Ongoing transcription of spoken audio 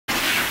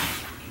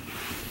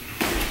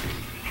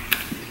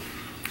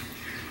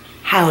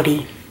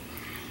Howdy,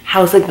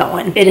 how's it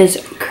going? It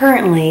is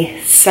currently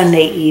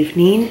Sunday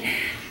evening,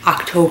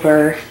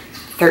 October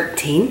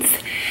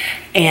 13th,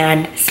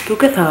 and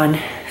Spookathon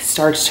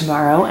starts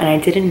tomorrow, and I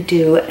didn't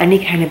do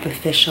any kind of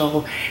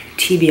official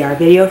TBR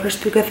video for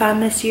Spookathon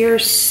this year,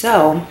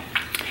 so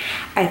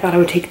I thought I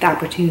would take the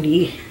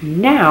opportunity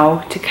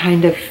now to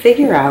kind of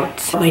figure out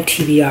what my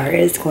TBR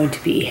is going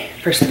to be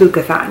for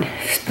Spookathon.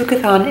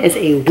 Spookathon is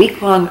a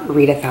week-long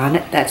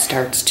readathon that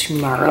starts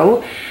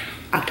tomorrow,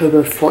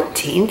 October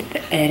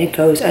 14th, and it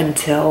goes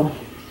until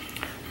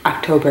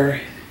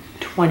October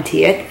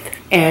 20th.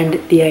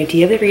 And the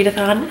idea of the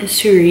readathon is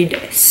to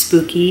read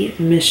spooky,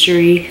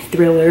 mystery,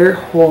 thriller,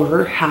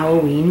 horror,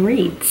 Halloween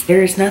reads.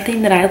 There's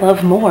nothing that I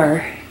love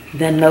more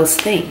than those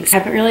things. I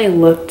haven't really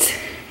looked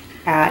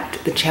at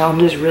the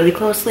challenges really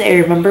closely. I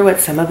remember what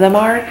some of them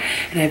are,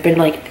 and I've been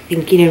like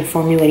thinking and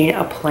formulating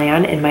a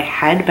plan in my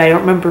head, but I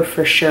don't remember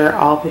for sure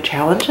all the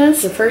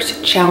challenges. The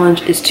first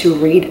challenge is to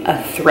read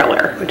a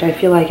thriller, which I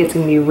feel like is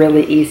gonna be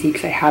really easy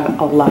because I have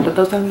a lot of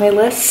those on my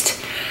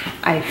list.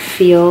 I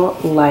feel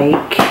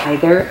like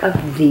either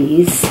of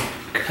these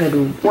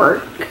could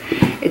work.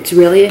 It's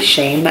really a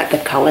shame that the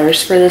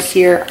colors for this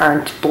year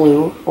aren't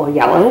blue or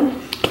yellow,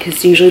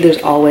 because usually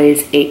there's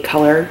always a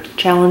color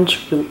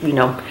challenge, you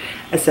know,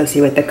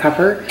 associated with the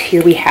cover.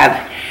 Here we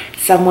have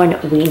Someone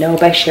We Know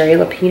by Sherry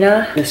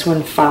Lapina. This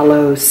one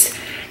follows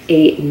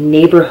a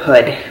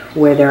neighborhood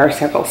where there are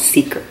several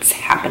secrets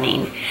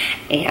happening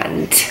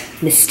and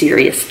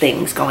mysterious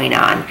things going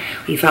on.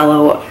 We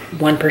follow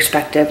one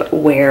perspective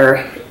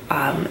where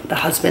the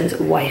husband's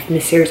wife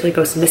mysteriously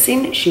goes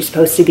missing. She's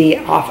supposed to be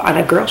off on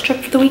a girls' trip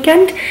for the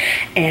weekend,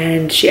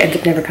 and she ends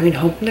up never coming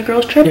home from the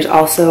girls' trip. There's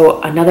also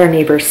another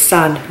neighbor's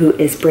son who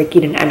is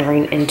breaking and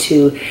entering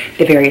into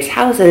the various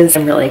houses.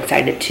 I'm really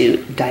excited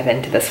to dive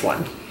into this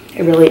one.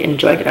 I really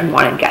enjoyed it on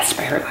Wanted Guest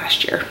by her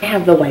last year. I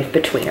have The Wife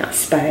Between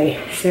Us by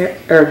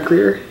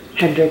Greer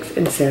Hendricks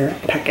and Sarah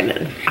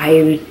Pekkanen.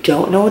 I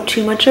don't know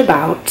too much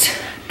about.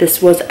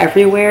 This was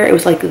everywhere. It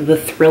was like the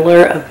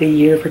thriller of the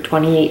year for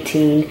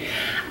 2018.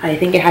 I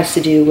think it has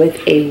to do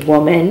with a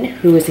woman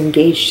who is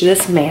engaged to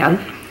this man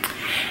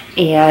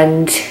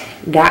and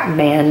that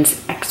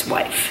man's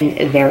ex-wife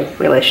and their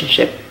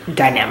relationship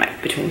dynamic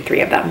between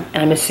three of them.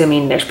 And I'm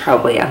assuming there's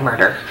probably a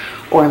murder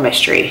or a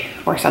mystery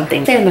or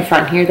something. Say on the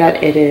front here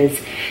that it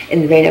is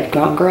in the vein of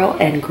Gone Girl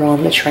and Girl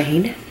on the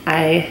Train.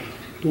 I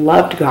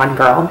loved Gone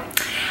Girl.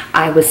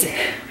 I was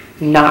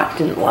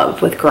not in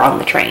love with Girl on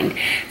the Train,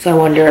 so I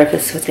wonder if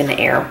this was going to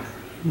air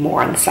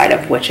more on the side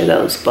of which of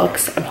those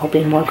books. I'm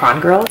hoping more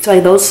Gone Girl. So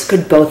those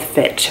could both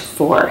fit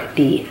for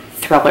the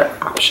thriller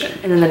option.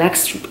 And then the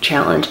next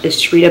challenge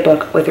is to read a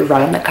book with a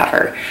red on the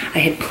cover. I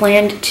had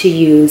planned to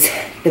use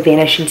The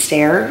Vanishing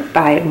Stair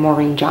by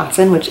Maureen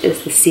Johnson, which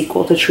is the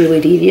sequel to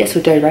Truly Devious,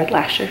 which I read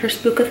last year for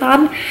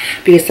Spookathon,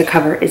 because the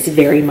cover is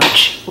very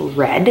much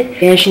red.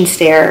 Vanishing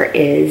Stair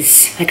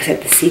is, like I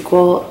said, the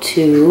sequel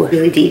to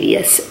Truly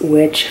Devious,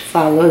 which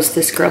follows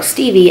this girl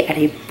Stevie at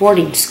a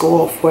boarding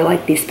school for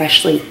like the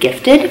especially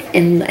gifted.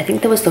 In, I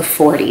think that was the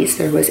 40s,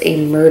 there was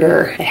a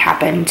murder that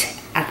happened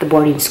at the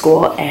boarding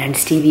school, and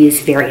Stevie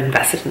is very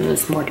invested in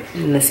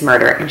this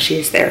murder, and she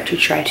is there to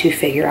try to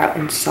figure out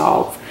and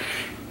solve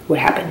what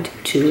happened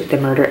to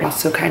the murder.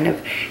 Also kind of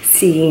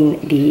seeing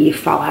the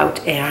fallout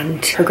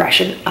and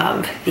progression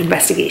of the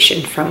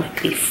investigation from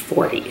the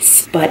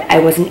 40s. But I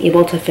wasn't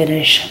able to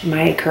finish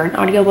my current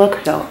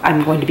audiobook, so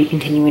I'm going to be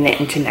continuing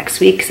it into next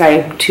week because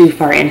I'm too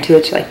far into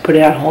it to like put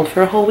it on hold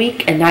for a whole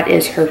week. And that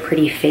is Her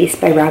Pretty Face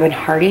by Robin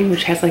Harding,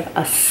 which has like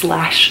a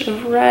slash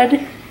of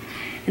red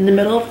in the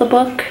middle of the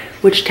book,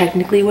 which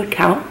technically would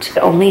count. I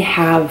only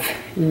have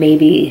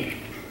maybe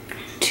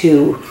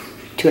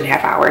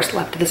 2.5 hours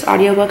left of this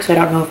audiobook, so I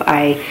don't know if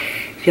I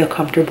feel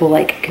comfortable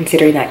like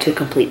considering that to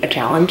complete a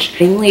challenge.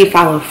 Mainly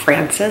follow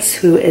Frances,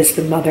 who is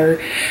the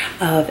mother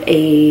of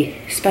a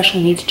special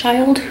needs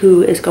child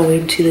who is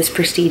going to this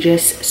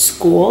prestigious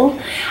school,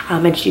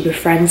 and she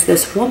befriends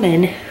this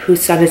woman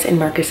whose son is in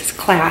Marcus's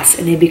class,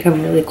 and they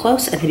become really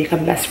close and they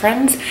become best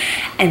friends.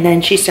 And then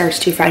she starts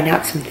to find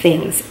out some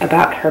things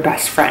about her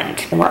best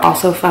friend. And we're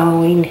also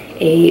following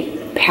a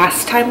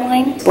past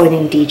timeline,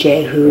 explaining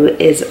DJ, who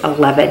is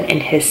 11,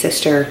 and his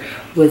sister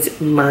was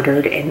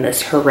murdered in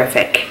this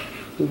horrific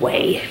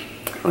way.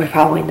 We're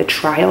following the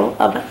trial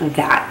of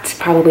that.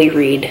 Probably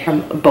read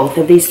from both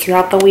of these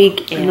throughout the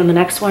week. And then the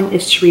next one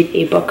is to read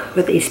a book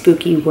with a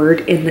spooky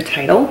word in the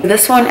title. For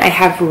this one, I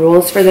have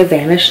Rules for the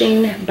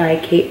Vanishing by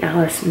Kate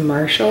Alice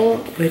Marshall,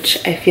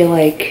 which I feel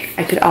like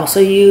I could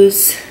also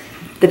use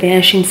The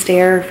Vanishing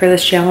Stair for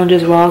this challenge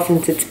as well,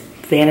 since it's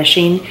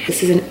vanishing.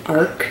 This is an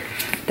arc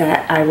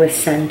that I was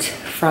sent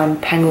from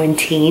Penguin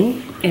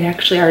Teen. It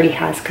actually already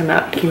has came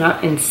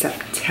out in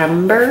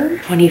September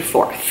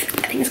 24th.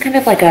 I think it's kind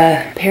of like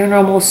a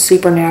paranormal,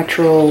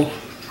 supernatural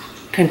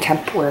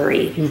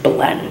contemporary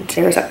blend.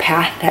 There's a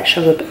path that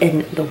shows up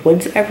in the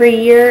woods every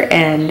year,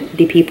 and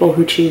the people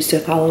who choose to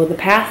follow the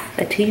path,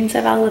 the teens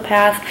that follow the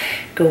path,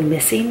 go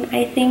missing,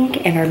 I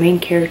think. And our main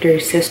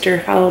character's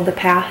sister followed the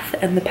path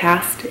in the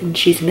past, and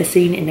she's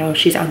missing, and now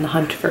she's on the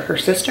hunt for her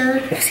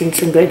sister. I've seen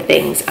some good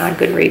things on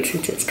Goodreads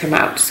since it's come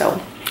out, so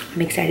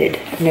I'm excited.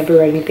 I've never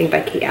read anything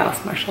by Kate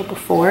Alice Marshall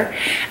before.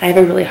 I have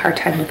a really hard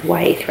time with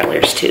YA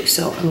thrillers too,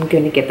 so I'm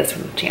going to give this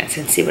one a chance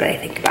and see what I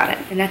think about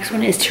it. The next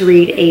one is to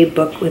read a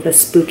book with a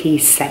spooky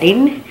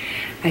setting.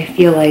 I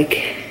feel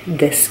like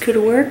this could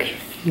work.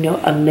 You know,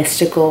 a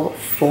mystical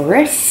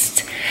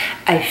forest.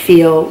 I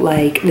feel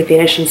like The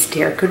Vanishing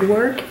Stair could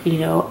work. You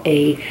know,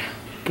 a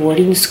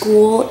boarding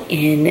school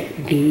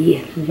in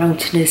the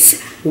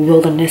mountainous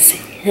wilderness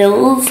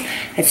hills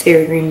that's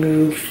very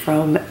removed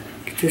from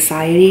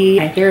society.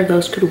 Either of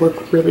those could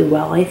work really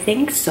well, I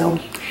think. So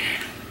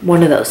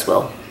one of those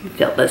will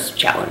fill this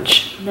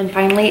challenge. And then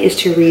finally is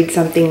to read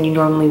something you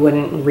normally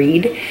wouldn't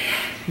read.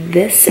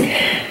 This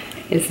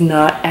is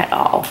not at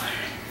all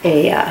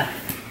a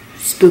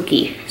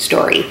spooky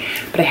story,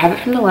 but I have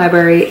it from the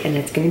library and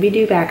it's going to be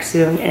due back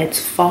soon, and it's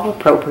fall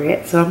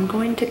appropriate, so I'm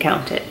going to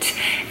count it.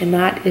 And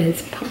that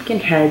is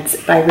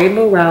Pumpkinheads by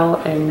Rainbow Rowell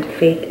and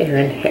Faith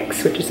Erin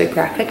Hicks, which is a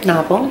graphic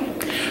novel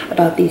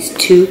about these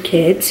two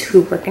kids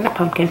who work in a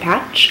pumpkin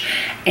patch,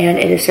 and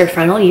it is their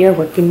final year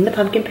working in the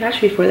pumpkin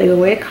patch before they go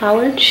away to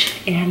college.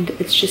 And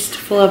it's just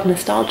full of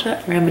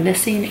nostalgia,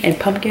 reminiscing, and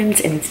pumpkins,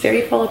 and it's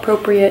very fall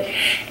appropriate.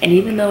 And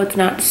even though it's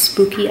not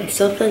spooky, I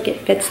still feel like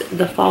it fits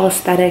the fall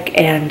aesthetic.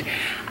 And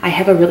I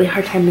have a really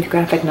hard time with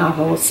graphic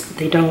novels.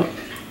 They don't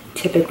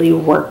typically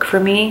work for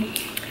me.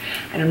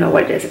 I don't know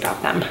what it is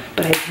about them,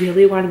 but I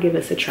really want to give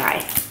this a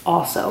try.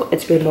 Also,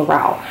 it's Rainbow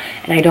Rowell,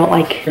 and I don't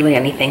like really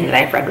anything that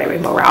I've read by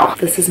Rainbow Rowell.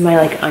 This is my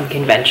like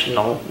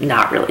unconventional,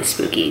 not really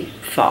spooky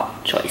fall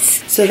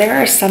choice. So there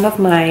are some of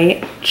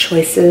my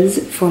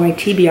choices for my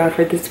TBR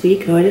for this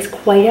week. Though it is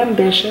quite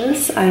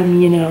ambitious. I'm,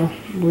 you know,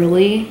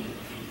 really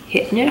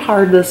hitting it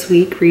hard this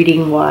week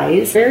reading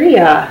wise. Very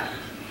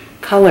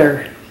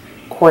color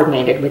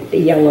coordinated with the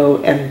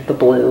yellow and the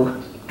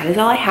blue. That is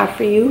all I have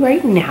for you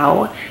right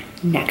now.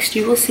 Next,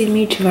 you will see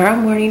me tomorrow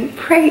morning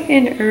bright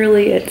and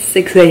early at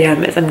 6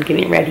 a.m. as I'm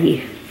getting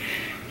ready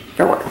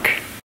for work.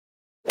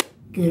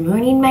 Good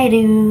morning, my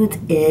dudes.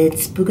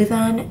 It's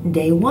Spookathon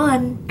day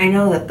 1. I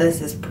know that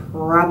this is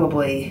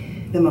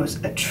probably the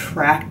most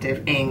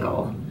attractive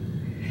angle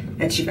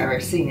that you've ever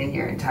seen in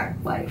your entire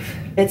life.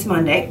 It's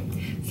Monday.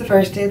 It's the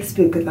first day of the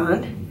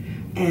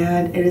Spookathon,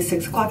 and it is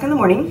 6 o'clock in the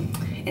morning,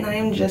 and I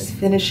am just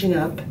finishing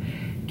up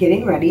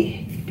getting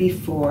ready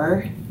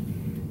before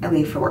I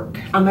leave for work.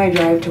 On my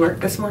drive to work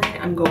this morning,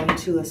 I'm going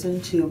to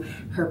listen to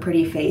Her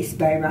Pretty Face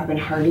by Robin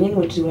Harding,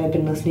 which is what I've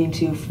been listening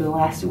to for the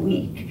last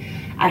week.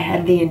 I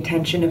had the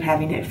intention of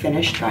having it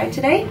finished by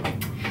today.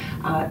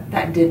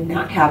 That did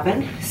not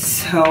happen,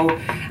 so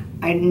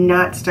I'm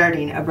not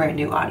starting a brand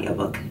new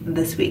audiobook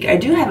this week. I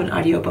do have an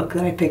audiobook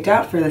that I picked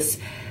out for this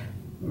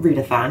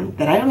readathon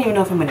that I don't even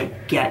know if I'm gonna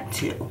get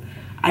to.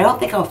 I don't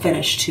think I'll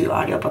finish 2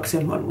 audiobooks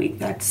in 1 week.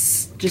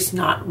 That's just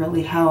not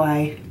really how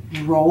I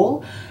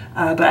roll.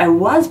 But I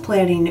was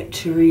planning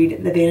to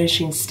read The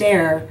Vanishing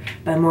Stair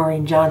by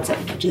Maureen Johnson,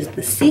 which is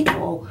the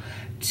sequel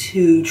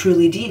to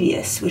Truly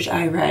Devious, which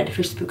I read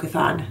for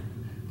Spookathon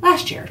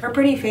last year. Her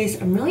Pretty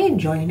Face, I'm really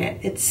enjoying it.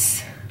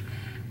 It's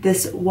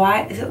this is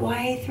it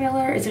YA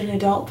thriller? Is it an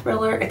adult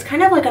thriller? It's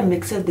kind of like a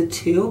mix of the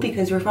two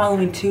because we're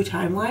following 2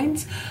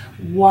 timelines.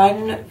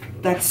 One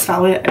that's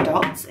following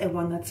adults and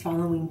one that's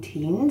following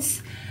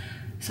teens.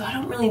 So I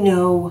don't really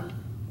know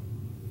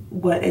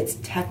what it's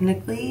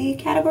technically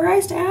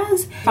categorized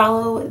as.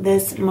 Follow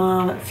this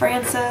mom,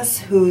 Frances,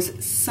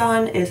 whose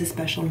son is a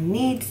special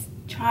needs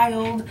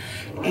child,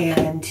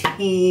 and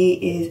he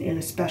is in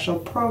a special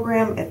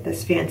program at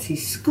this fancy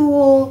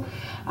school,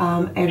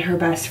 and her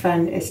best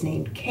friend is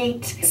named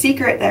Kate. A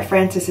secret that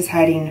Frances is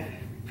hiding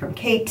from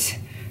Kate,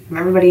 from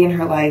everybody in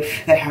her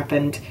life, that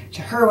happened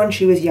to her when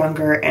she was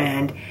younger,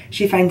 and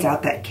she finds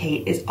out that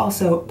Kate is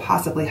also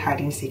possibly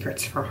hiding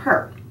secrets from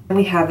her. And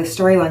we have a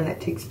storyline that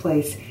takes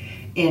place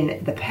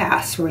in the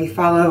past where we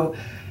follow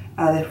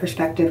the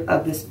perspective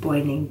of this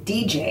boy named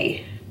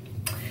DJ,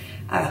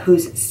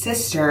 whose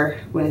sister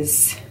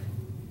was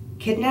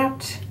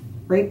kidnapped,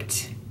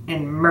 raped,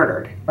 and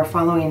murdered. We're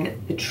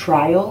following the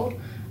trial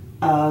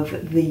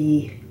of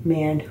the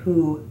man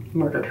who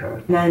murdered her.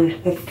 And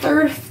then the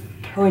third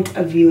point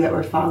of view that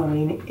we're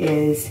following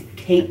is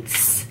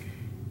Kate's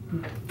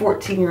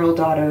 14-year-old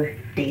daughter,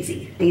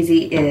 Daisy.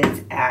 Daisy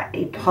is at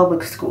a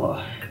public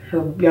school.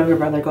 Her younger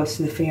brother goes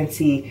to the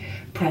fancy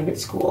private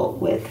school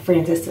with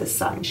Frances's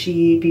son.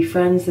 She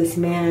befriends this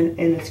man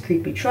in this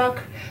creepy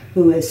truck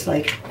who is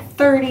like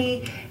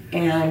 30,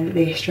 and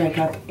they strike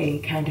up a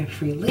kind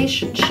of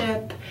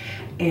relationship,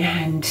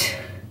 and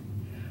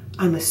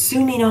I'm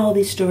assuming all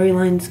these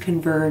storylines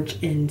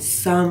converge in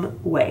some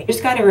way. I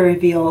just got a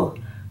reveal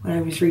when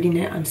I was reading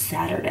it on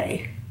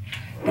Saturday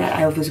that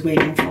I was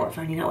waiting for,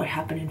 finding out what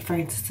happened in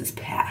Frances's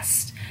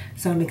past.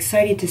 So I'm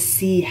excited to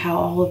see how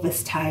all of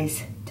this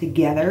ties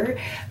together,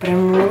 but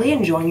I'm really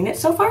enjoying it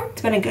so far.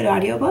 It's been a good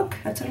audiobook.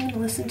 That's what I'm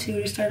gonna listen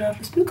to start off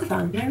with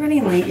Spookathon. Am I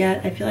running late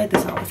yet? I feel like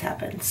this always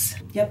happens.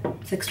 Yep,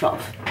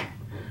 6:12.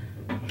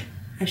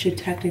 I should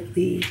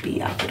technically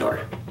be out the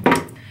door,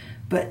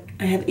 but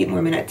I have 8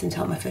 more minutes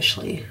until I'm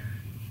officially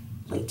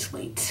late.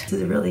 This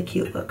is a really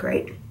cute look,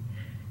 right?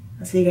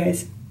 I'll see you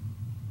guys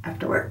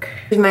after work.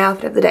 Here's my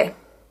outfit of the day.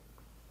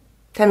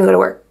 Time to go to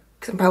work,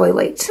 because I'm probably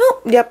late.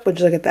 Oh, yep, would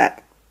you look at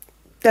that?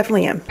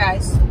 Definitely am.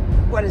 Guys,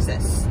 what is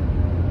this?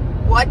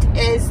 What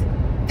is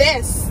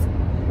this?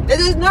 This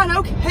is not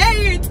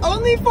okay! It's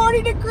only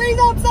 40 degrees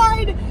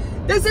outside!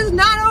 This is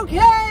not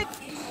okay!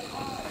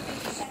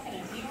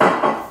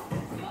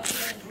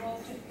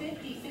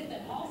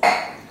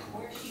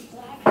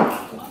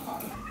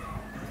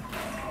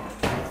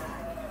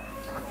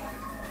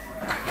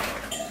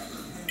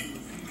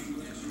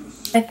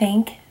 I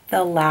think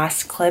the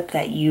last clip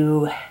that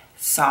you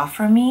saw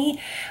from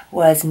me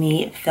was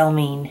me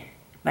filming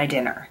my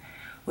dinner,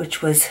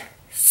 which was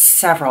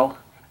several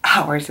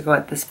hours ago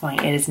at this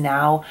point. It is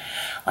now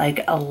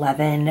like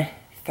 11:30,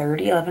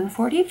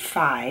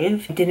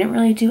 11:45. I didn't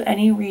really do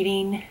any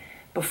reading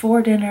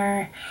before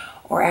dinner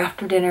or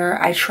after dinner.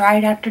 I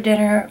tried after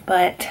dinner,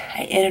 but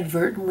I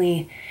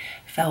inadvertently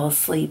fell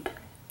asleep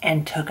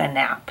and took a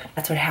nap.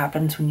 That's what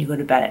happens when you go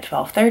to bed at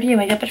 12:30 and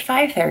wake up at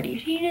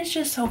 5:30. Reading is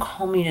just so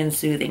calming and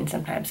soothing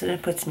sometimes, and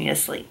it puts me to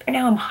sleep. Right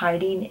now I'm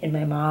hiding in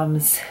my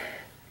mom's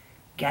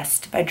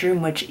guest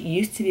bedroom, which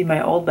used to be my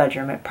old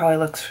bedroom. It probably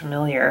looks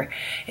familiar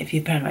if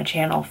you've been on my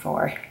channel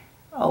for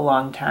a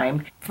long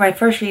time. For my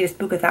first read of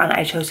Spookathon,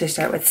 I chose to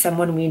start with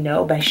Someone We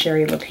Know by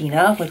Sherry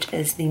Lapina, which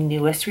is the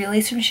newest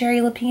release from Sherry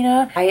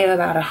Lapina. I am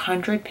about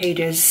 100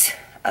 pages,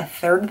 a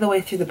third of the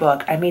way through the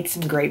book. I made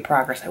some great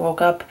progress. I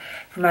woke up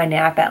from my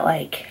nap at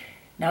like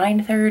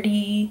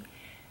 9:30,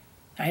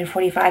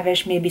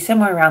 9:45-ish, maybe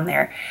somewhere around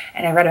there.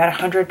 And I read about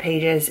 100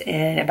 pages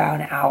in about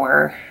an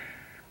hour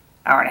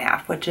and a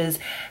half, which is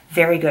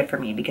very good for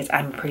me because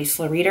I'm a pretty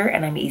slow reader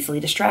and I'm easily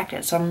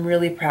distracted. So I'm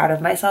really proud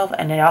of myself,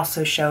 and it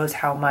also shows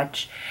how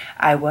much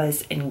I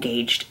was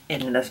engaged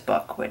in this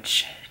book,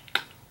 which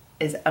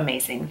is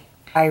amazing.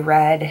 I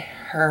read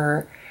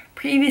her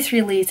previous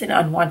release, An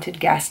Unwanted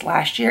Guest,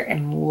 last year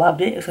and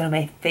loved it. It was one of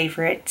my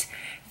favorite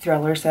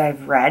thrillers that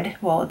I've read.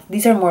 Well,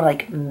 these are more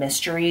like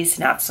mysteries,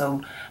 not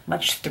so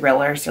much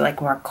thrillers. They're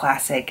like more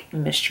classic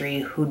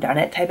mystery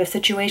whodunit type of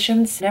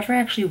situations. Never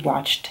actually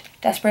watched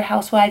Desperate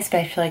Housewives,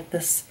 but I feel like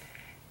this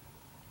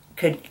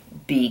could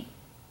be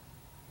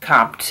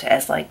comped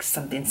as like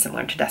something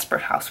similar to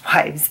Desperate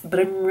Housewives, but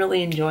I'm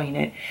really enjoying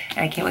it and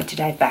I can't wait to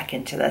dive back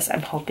into this.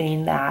 I'm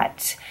hoping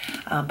that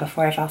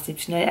before I fall asleep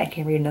tonight, I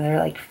can read another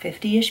like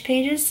 50-ish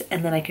pages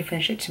and then I can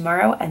finish it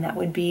tomorrow, and that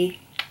would be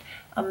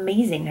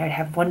amazing. I'd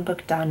have one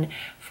book done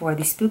for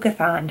the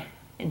Spookathon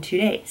in 2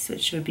 days,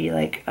 which would be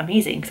like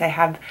amazing because I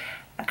have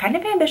a kind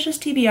of ambitious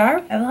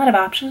TBR. I have a lot of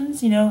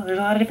options, you know, there's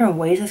a lot of different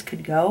ways this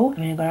could go. I'm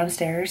gonna go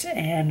downstairs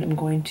and I'm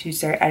going to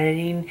start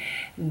editing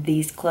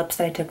these clips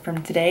that I took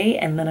from today,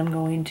 and then I'm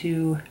going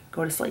to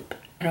go to sleep.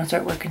 I don't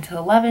start work until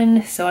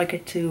 11, so I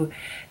get to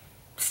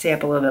stay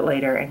up a little bit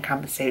later and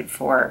compensate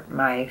for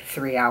my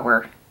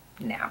 3-hour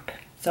nap.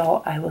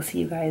 So I will see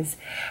you guys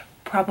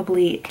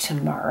probably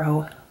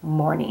tomorrow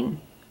morning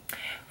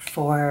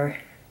for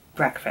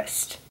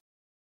breakfast.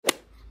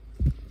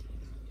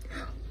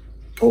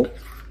 Oh,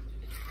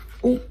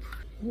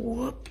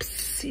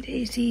 whoopsie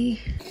daisy.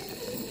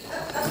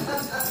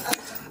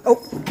 Oh.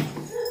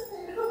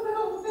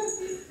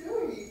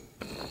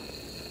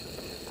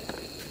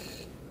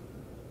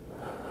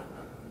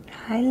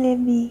 Hi,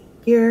 Libby.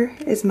 Here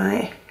is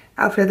my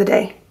outfit of the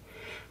day.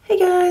 Hey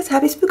guys,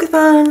 happy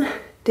Spookathon.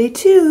 Day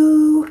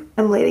 2.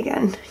 I'm late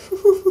again.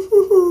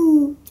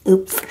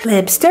 Oops.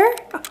 Libster?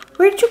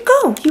 Where'd you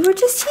go? You were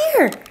just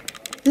here.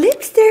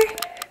 Libster.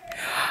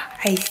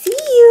 I see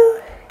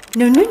you.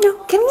 No, no, no.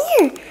 Come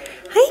here.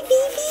 Hi,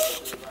 baby.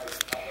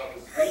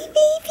 Hi,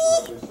 baby.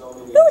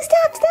 No,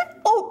 stop, stop.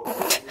 Oh.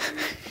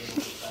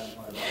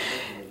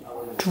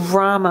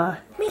 Drama.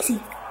 Macy.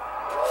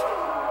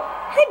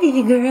 Hi,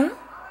 baby girl.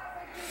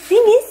 I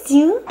miss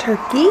you.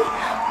 Turkey,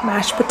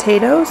 mashed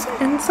potatoes,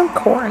 and some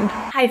corn.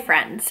 Hi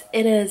friends,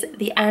 it is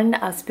the end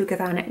of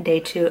Spookathon Day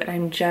 2 and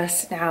I'm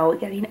just now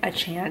getting a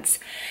chance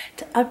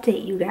to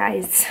update you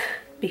guys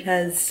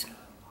because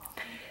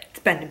it's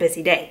been a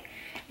busy day.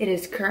 It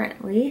is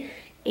currently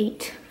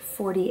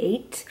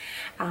 8:48.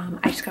 I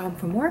just got home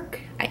from work,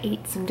 I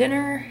ate some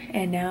dinner,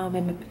 and now I'm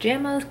in my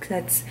pajamas because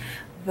that's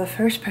the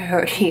first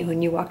priority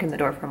when you walk in the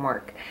door from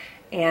work.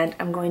 And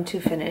I'm going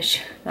to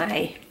finish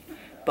my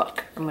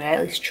book. I'm gonna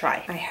at least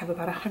try. I have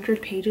about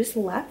 100 pages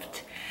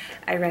left.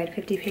 I read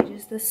 50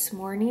 pages this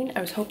morning.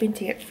 I was hoping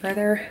to get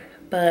further,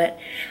 but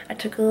I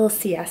took a little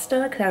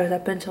siesta because I was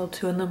up until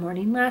 2 in the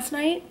morning last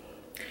night,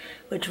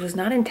 which was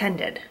not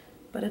intended,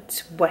 but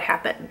it's what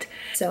happened.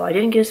 So I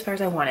didn't get as far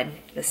as I wanted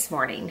this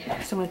morning.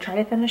 So I'm gonna try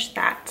to finish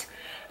that.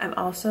 I'm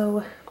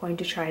also going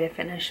to try to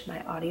finish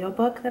my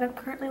audiobook that I'm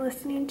currently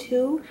listening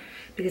to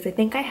because I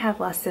think I have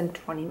less than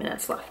 20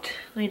 minutes left.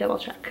 Let me double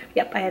check.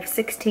 Yep, I have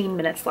 16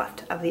 minutes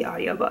left of the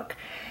audiobook.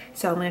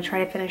 So I'm going to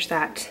try to finish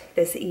that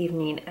this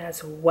evening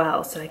as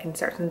well so I can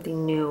start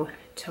something new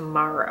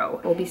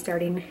tomorrow. We'll be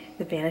starting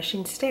The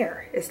Vanishing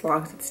Stair as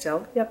long as it's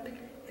still, yep,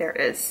 there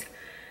it is.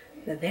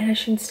 The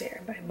Vanishing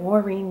Stair by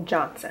Maureen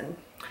Johnson.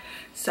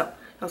 So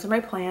those are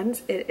my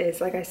plans. It is,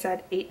 like I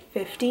said,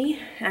 8:50.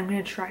 I'm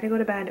going to try to go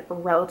to bed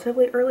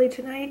relatively early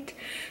tonight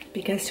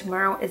because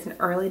tomorrow is an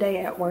early day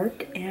at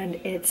work and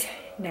it's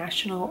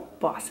National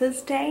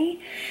Bosses Day.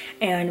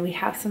 And we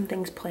have some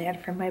things planned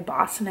for my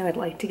boss and I would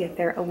like to get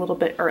there a little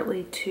bit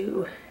early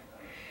to,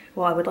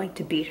 well, I would like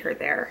to beat her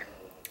there.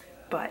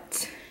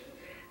 But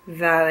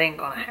that ain't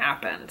gonna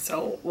happen.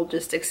 So we'll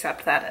just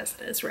accept that as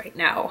it is right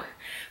now.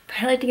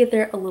 But I like to get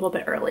there a little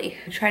bit early.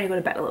 I try to go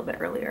to bed a little bit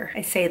earlier.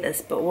 I say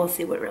this, but we'll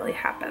see what really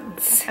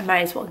happens. I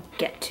might as well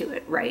get to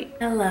it, right?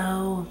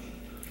 Hello.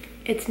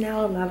 It's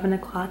now 11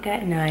 o'clock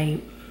at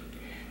night.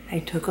 I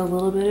took a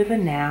little bit of a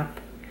nap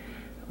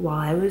while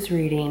I was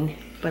reading,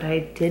 but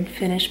I did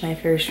finish my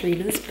first read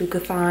of the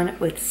Spookathon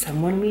with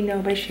Someone We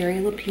Know by Sherry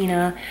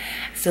Lapina.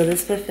 So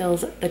this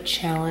fulfills the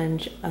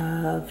challenge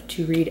of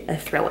to read a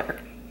thriller.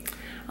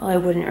 Although I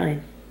wouldn't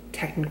really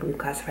technically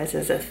classify this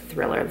as a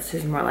thriller. This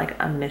is more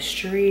like a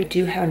mystery. I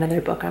do have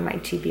another book on my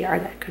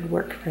TBR that could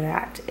work for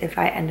that if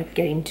I end up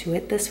getting to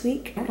it this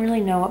week. I don't really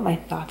know what my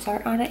thoughts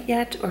are on it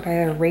yet or if I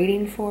have a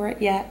rating for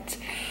it yet.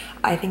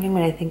 I think I'm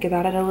going to think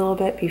about it a little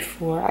bit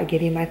before I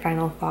give you my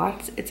final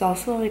thoughts. It's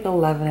also like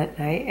 11 at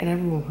night and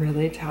I'm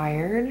really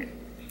tired.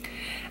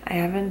 I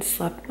haven't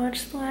slept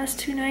much the last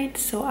 2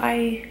 nights, so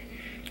I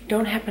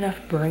don't have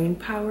enough brain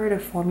power to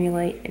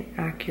formulate an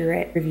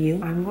accurate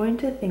review. I'm going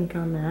to think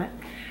on that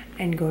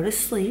and go to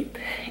sleep,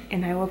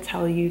 and I will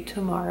tell you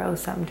tomorrow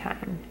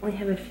sometime. I only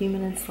have a few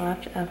minutes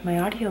left of my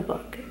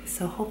audiobook,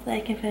 so hopefully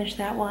I can finish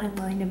that while I'm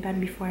lying in bed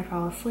before I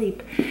fall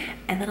asleep,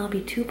 and then I'll be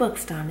 2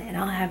 books done, and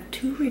I'll have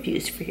 2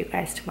 reviews for you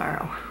guys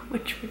tomorrow,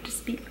 which would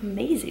just be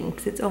amazing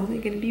because it's only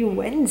going to be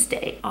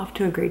Wednesday. Off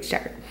to a great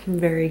start. I'm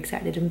very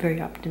excited. I'm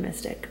very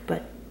optimistic,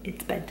 but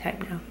it's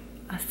bedtime now.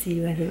 I'll see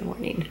you guys in the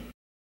morning.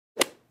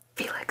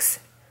 Felix,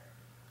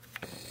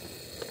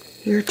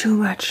 you're too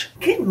much.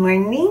 Good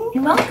morning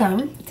and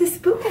welcome to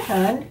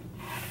Spookathon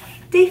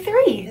day 3.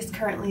 It's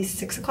currently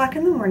 6 o'clock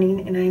in the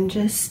morning and I'm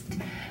just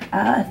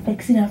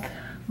fixing up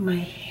my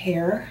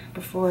hair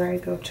before I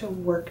go to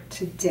work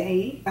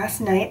today.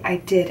 Last night I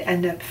did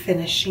end up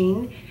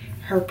finishing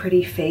Her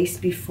Pretty Face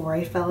before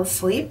I fell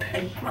asleep.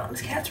 And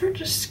Mom's cats were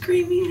just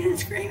screaming and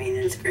screaming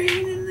and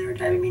screaming and they were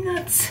driving me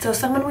nuts. So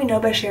Someone We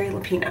Know by Sherry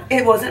Lapina.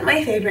 It wasn't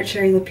my favorite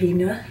Sherry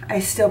Lapina. I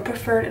still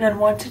preferred An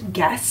Unwanted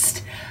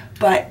Guest,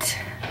 but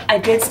I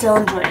did still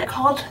enjoy it. I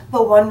called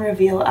the one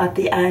reveal at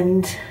the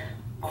end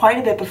quite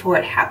a bit before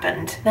it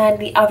happened. Then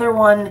the other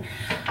one,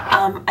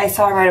 I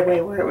saw right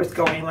away where it was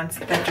going once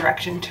the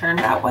direction turned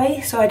that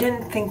way. So I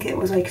didn't think it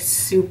was like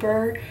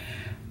super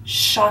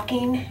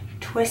shocking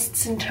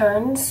twists and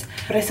turns,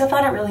 but I still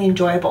found it really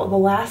enjoyable. The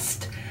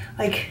last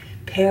like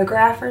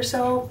paragraph or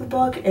so of the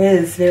book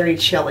is very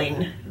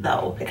chilling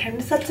though. It kind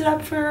of sets it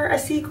up for a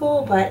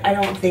sequel, but I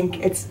don't think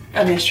it's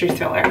a mystery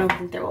thriller. I don't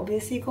think there will be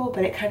a sequel,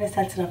 but it kind of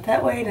sets it up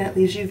that way and it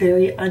leaves you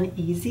very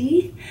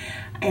uneasy.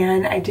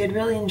 And I did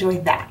really enjoy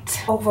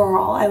that.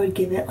 Overall, I would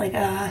give it like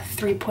a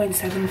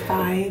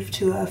 3.75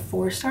 to a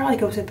 4-star.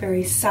 Like it was a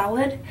very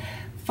solid,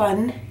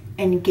 fun,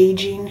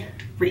 engaging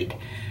read.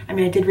 I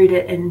mean, I did read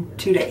it in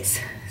 2 days.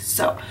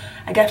 So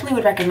I definitely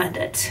would recommend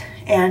it.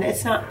 And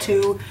it's not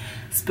too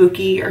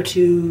spooky or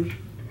too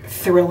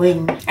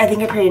thrilling. I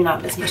think a pretty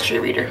novice mystery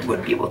reader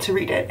would be able to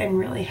read it and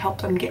really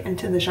help them get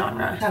into the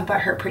genre. Talk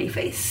about Her Pretty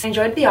Face. I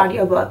enjoyed the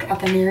audiobook.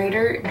 The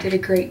narrator did a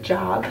great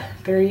job.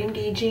 Very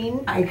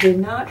engaging. I did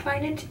not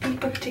find it to be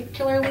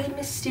particularly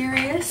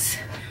mysterious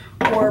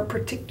or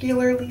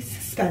particularly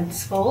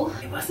suspenseful.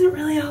 It wasn't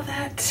really all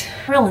that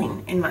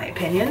thrilling in my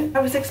opinion.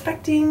 I was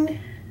expecting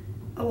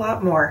a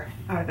lot more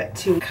out of it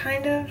too.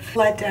 Kind of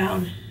let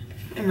down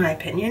in my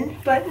opinion,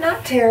 but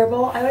not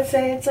terrible. I would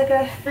say it's like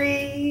a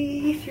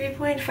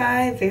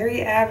 3.5,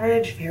 very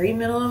average, very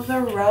middle of the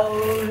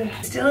road.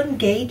 Still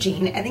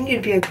engaging. I think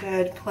it'd be a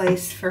good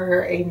place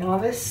for a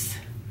novice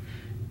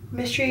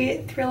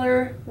mystery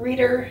thriller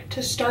reader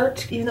to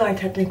start, even though I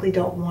technically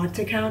don't want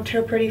to count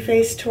Her Pretty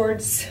Face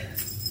towards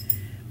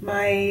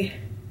my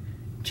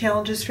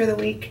challenges for the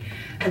week.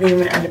 I think I'm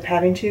going to end up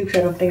having to because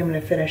I don't think I'm going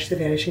to finish The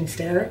Vanishing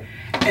Stair.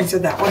 And so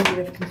that one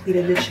would have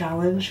completed the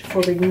challenge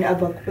for reading a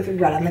book with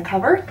red on the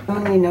cover.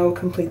 Someone We Know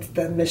completes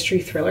the mystery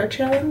thriller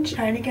challenge.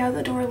 Trying to get out of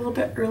the door a little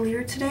bit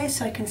earlier today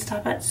so I can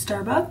stop at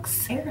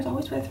Starbucks. Hair is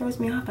always what throws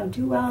me off. I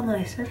do well and then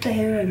I start the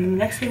hair and the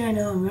next thing I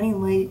know I'm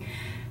running late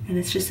and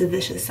it's just a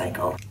vicious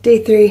cycle.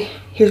 Day 3.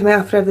 Here's my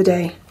outfit of the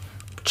day.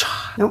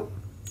 Nope.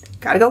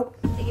 Gotta go.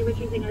 Thank you for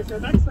choosing our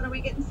Starbucks. When are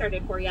we getting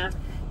started for you?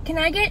 Can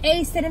I get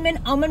a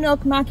cinnamon almond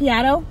milk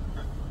macchiato?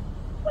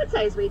 What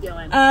size are we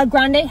doing?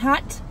 Grande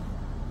hot.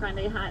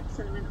 Friday hot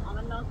cinnamon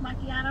almond milk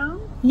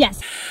macchiato?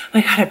 Yes.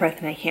 My God, I breath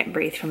and I can't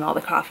breathe from all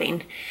the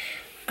coughing.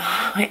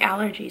 My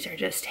allergies are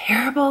just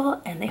terrible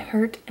and they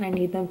hurt and I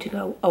need them to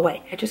go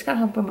away. I just got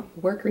home from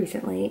work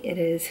recently. It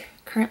is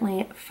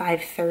currently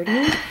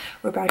 5:30.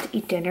 We're about to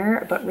eat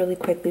dinner, but really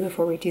quickly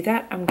before we do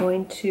that, I'm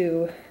going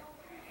to,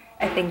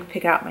 I think,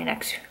 pick out my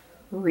next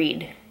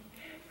read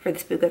for the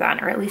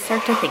Spookathon, or at least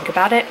start to think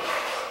about it.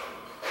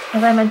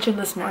 As I mentioned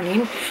this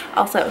morning,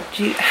 also,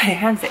 I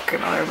have zit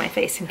cream all over my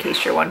face in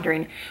case you're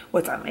wondering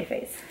what's on my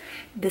face.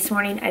 This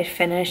morning I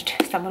finished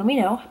Someone We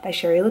Know by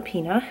Sherry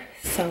Lapina,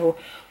 so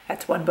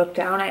that's one book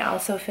down. I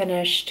also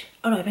finished,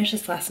 oh no, I finished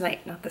this last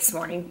night, not this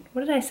morning.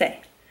 What did I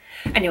say?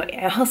 Anyway,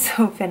 I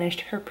also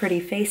finished Her Pretty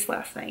Face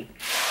last night.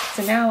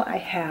 So now I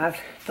have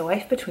The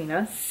Life Between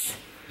Us,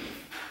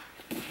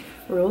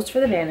 Rules for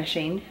the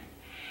Vanishing,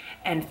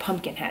 and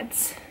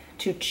Pumpkinheads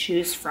to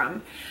choose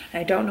from. And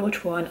I don't know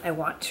which one I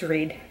want to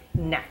read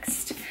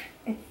next.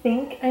 I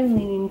think I'm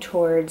leaning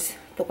towards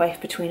The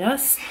Life Between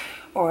Us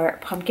or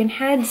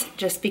Pumpkinheads,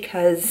 just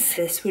because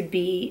this would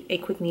be a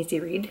quick and easy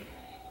read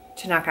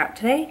to knock out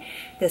today.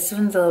 This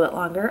one's a little bit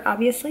longer,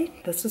 obviously.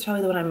 This was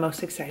probably the one I'm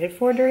most excited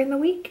for during the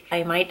week.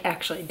 I might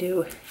actually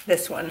do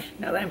this one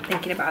now that I'm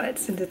thinking about it,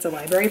 since it's a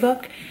library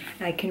book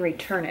and I can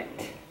return it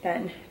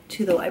then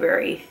to the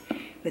library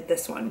with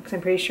this one, because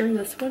I'm pretty sure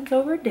this one's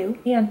overdue.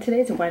 And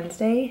today's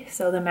Wednesday,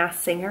 so The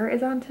Masked Singer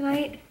is on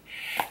tonight,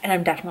 and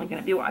I'm definitely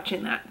gonna be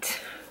watching that.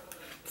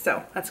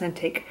 So that's gonna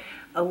take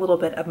a little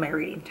bit of my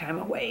reading time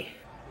away.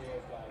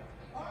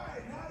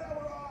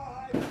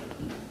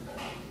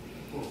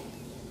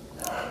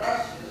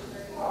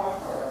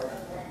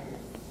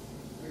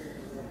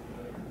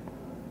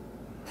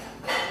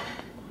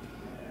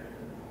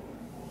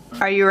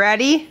 Are you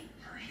ready?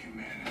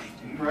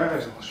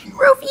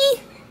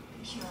 Roofy!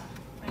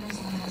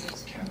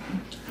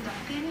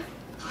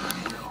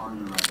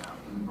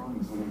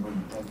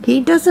 He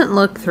doesn't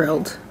look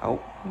thrilled.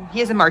 Oh, he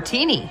has a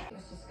martini.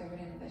 Discovered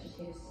in a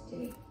vegetative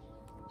state.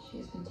 She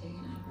has been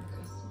taken out of her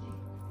custody.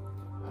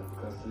 Out of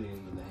custody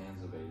into the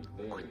hands of a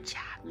very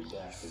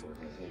redacted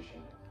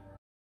organization.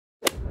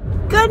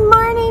 Good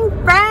morning,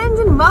 friends,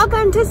 and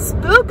welcome to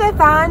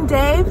Spookathon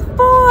Day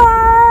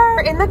 4.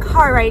 We're in the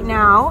car right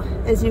now,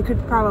 as you could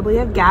probably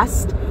have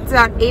guessed. It's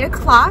about 8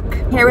 o'clock.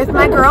 Here with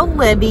my girl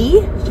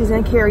Libby. She's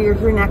in a carrier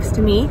here next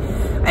to me.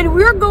 And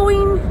we're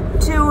going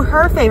to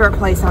her favorite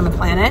place on the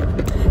planet,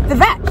 the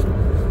vet.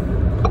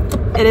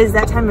 It is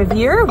that time of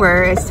year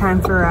where it's time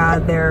for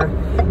their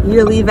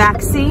yearly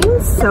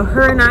vaccines. So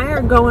her and I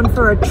are going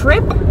for a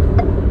trip.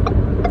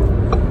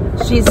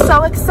 She's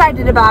so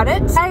excited about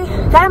it. I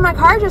got in my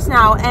car just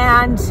now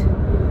and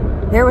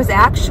there was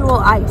actual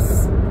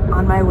ice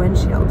on my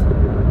windshield.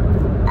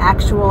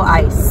 Actual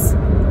ice.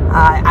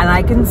 And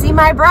I can see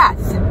my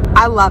breath.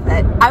 I love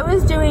it. I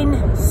was doing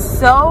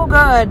so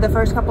good the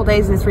first couple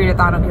days in this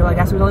readathon. Okay, well, I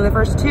guess it was only the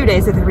first 2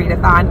 days of the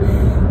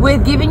readathon,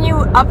 with giving you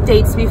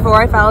updates before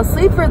I fell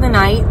asleep for the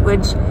night,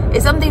 which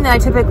is something that I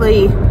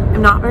typically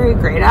am not very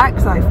great at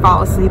because I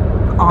fall asleep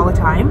all the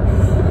time.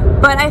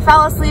 But I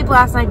fell asleep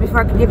last night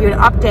before I could give you an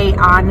update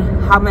on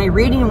how my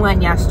reading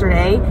went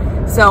yesterday.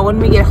 So when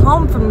we get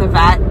home from the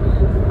vet,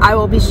 I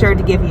will be sure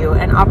to give you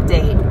an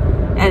update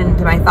and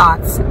my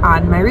thoughts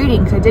on my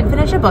reading, because I did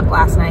finish a book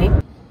last night.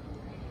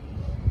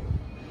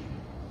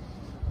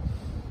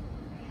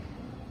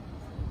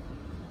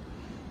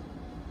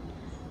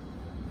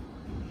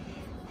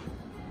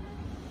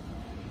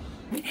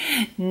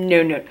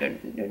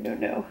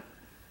 No.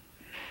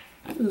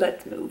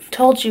 Let's move.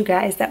 Told you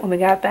guys that when we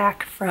got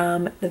back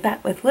from the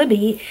vet with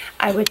Libby,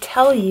 I would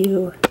tell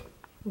you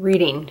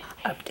reading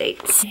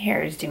updates.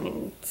 Hair is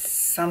doing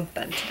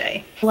something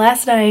today.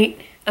 Last night,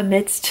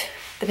 amidst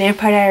The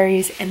Vampire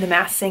Diaries and The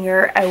Masked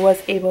Singer, I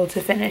was able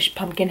to finish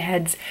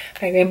Pumpkinheads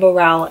by Rainbow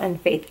Rowell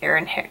and Faith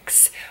Erin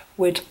Hicks,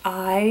 which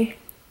I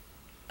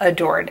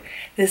adored.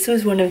 This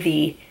was one of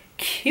the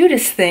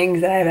cutest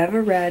things that I've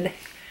ever read.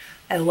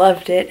 I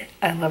loved it.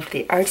 I loved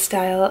the art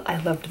style. I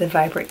loved the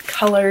vibrant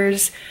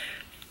colors.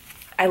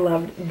 I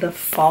loved the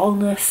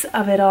fallness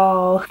of it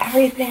all.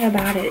 Everything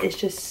about it is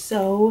just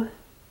so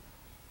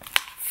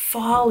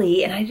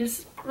fall-y, and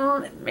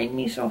it made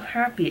me so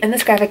happy. In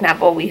this graphic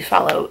novel, we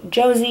follow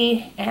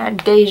Josie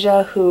and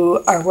Deja,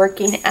 who are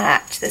working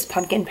at this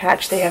pumpkin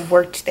patch. They have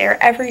worked there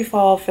every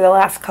fall for the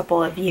last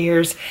couple of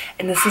years,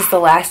 and this is the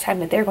last time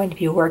that they're going to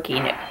be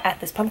working at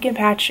this pumpkin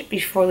patch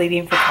before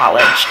leaving for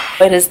college.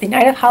 But as the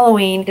night of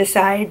Halloween,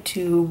 decide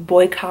to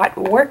boycott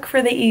work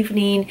for the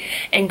evening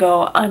and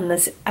go on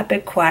this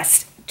epic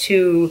quest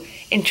to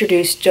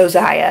introduce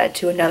Josiah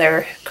to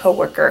another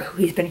co-worker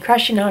who he's been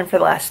crushing on for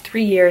the last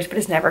 3 years but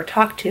has never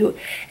talked to,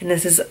 and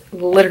this is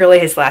literally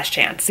his last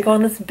chance. They go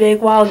on this big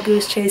wild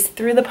goose chase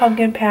through the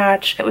pumpkin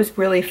patch. It was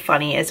really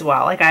funny as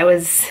well. Like, I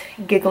was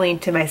giggling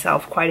to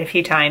myself quite a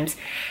few times,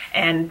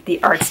 and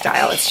the art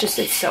style,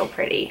 it's so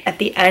pretty. At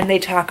the end, they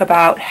talk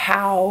about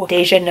how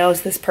Deja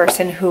knows this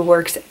person who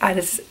works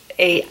as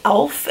a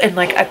elf in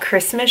like a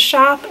Christmas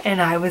shop, and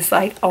I was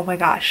like, oh my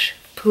gosh,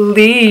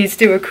 please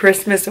do a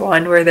Christmas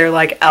one where they're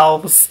like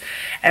elves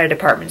at a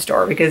department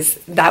store, because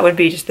that would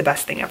be just the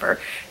best thing ever.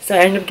 So I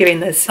ended up giving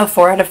this a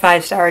 4 out of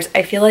 5 stars.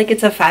 I feel like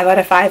it's a 5 out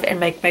of 5 in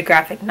my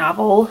graphic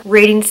novel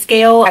rating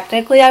scale.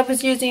 Technically, I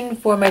was using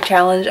for my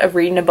challenge of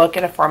reading a book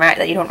in a format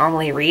that you don't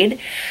normally read,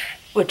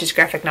 which is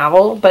graphic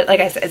novel, but like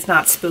I said, it's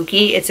not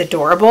spooky, it's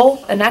adorable.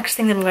 The next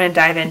thing that I'm going to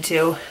dive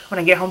into when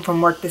I get home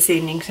from work this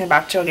evening, because I'm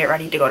about to get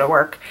ready to go to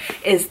work,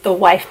 is The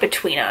Wife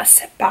Between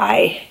Us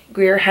by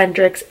Greer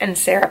Hendricks and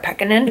Sarah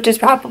Pekkanen, which is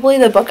probably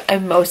the book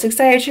I'm most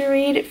excited to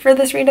read for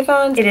this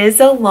readathon. It is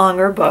a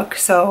longer book,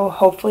 so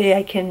hopefully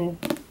I can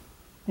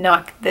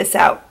knock this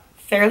out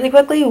fairly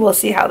quickly. We'll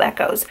see how that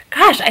goes.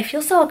 Gosh, I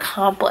feel so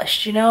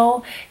accomplished, you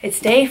know? It's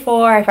day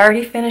 4, I've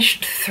already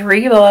finished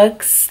 3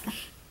 books.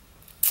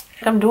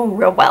 I'm doing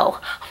real well.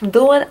 I'm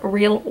doing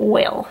real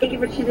well. Thank you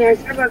for choosing our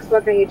Starbucks.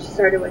 What can I get you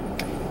started with?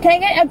 Can I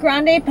get a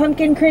grande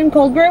pumpkin cream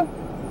cold brew?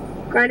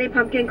 Grande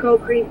pumpkin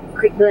cold cream.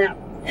 Yeah.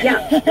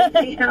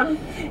 Yeah.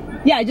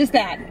 Yeah, just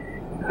that.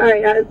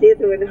 Alright, I'll see you at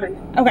the window, honey.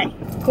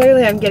 Okay.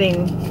 Clearly I'm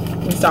getting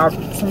some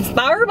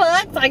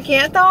Starbucks. I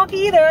can't talk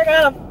either. I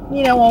got a,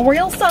 you know, a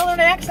real southern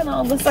accent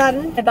all of a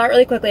sudden. I thought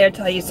really quickly I'd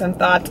tell you some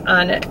thoughts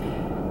on it.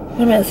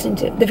 What am I listening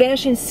to? The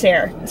Vanishing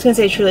Stair. I was gonna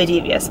say Truly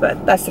Devious,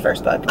 but that's the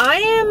first book. I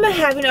am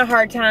having a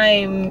hard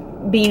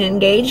time being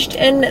engaged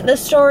in the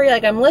story.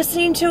 Like, I'm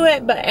listening to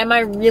it, but am I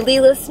really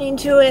listening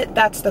to it?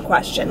 That's the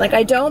question. Like,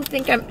 I don't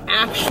think I'm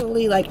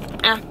actually like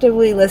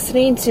actively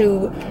listening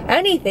to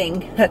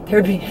anything that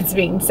is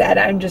being said.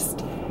 I'm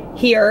just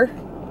here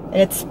and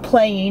it's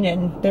playing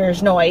and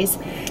there's noise.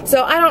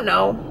 So I don't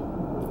know.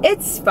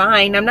 It's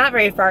fine. I'm not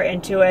very far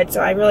into it, so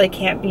I really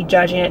can't be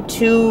judging it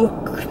too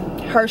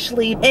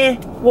harshly.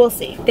 We'll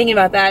see. Thinking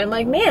about that, I'm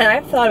like, man,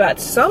 I've thought about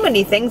so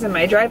many things in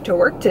my drive to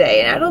work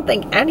today, and I don't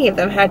think any of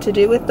them had to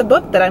do with the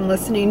book that I'm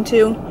listening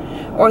to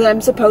or that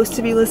I'm supposed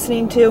to be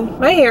listening to.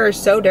 My hair is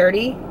so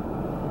dirty,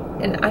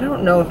 and I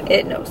don't know if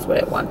it knows what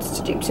it wants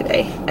to do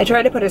today. I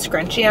tried to put a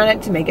scrunchie on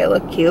it to make it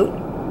look cute.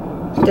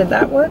 Did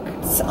that work?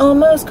 It's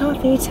almost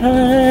coffee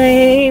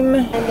time.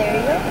 And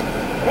there you go.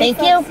 Thank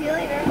you. See you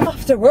later.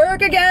 Off to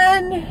work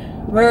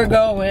again. We're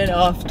going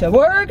off to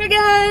work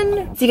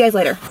again. See you guys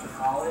later.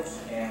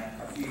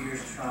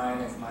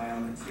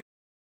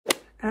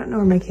 I don't know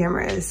where my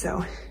camera is,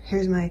 so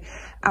here's my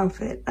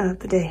outfit of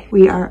the day.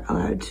 We are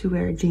allowed to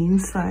wear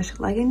jeans /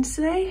 leggings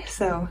today,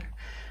 so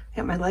I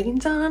got my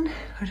leggings on,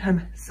 which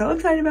I'm so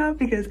excited about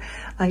because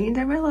leggings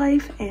are my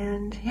life,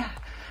 and yeah,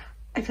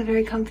 I feel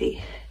very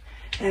comfy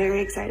and very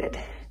excited.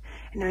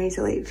 And now I need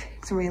to leave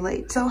because I'm really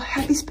late. So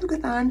happy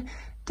Spookathon,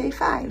 day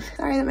 5.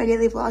 Sorry that my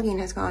daily vlogging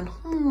has gone,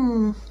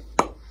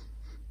 the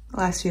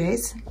last few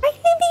days. Hi,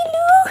 baby Lou.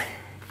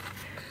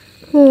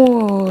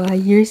 Oh,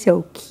 you're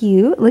so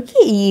cute. Look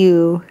at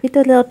you. Get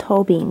the little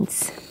toe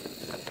beans.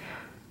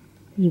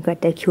 You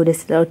got the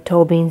cutest little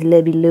toe beans,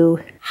 Libby Lou.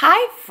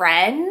 Hi,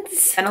 friends.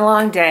 It's been a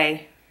long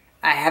day.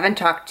 I haven't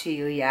talked to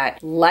you yet.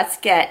 Let's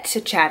get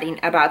to chatting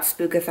about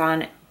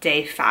Spookathon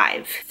day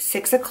 5.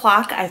 6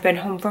 o'clock. I've been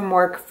home from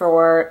work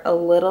for a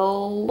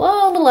little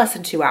less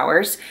than 2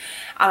 hours.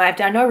 I've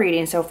done no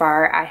reading so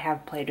far. I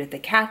have played with the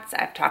cats.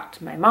 I've talked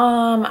to my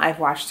mom. I've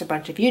watched a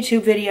bunch of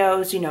YouTube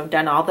videos, you know,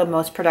 done all the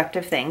most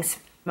productive things.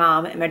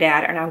 Mom and my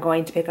dad are now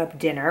going to pick up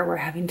dinner. We're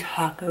having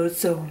tacos,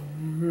 so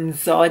I'm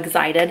so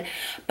excited.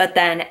 But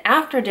then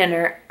after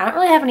dinner, I don't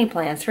really have any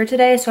plans for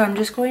today, so I'm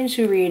just going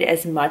to read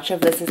as much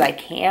of this as I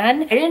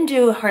can. I didn't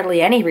do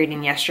hardly any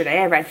reading yesterday.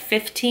 I read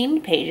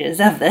 15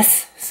 pages of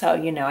this, so,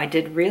 you know, I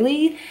did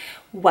really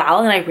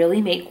well, and I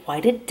really made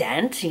quite a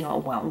dent. You know,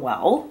 it went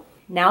well.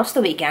 Now it's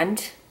the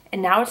weekend,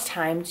 and now it's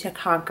time to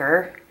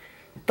conquer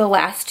the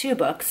last 2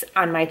 books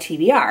on my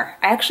TBR.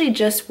 I actually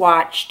just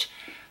watched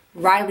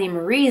Riley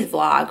Marie's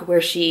vlog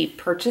where she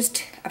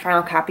purchased a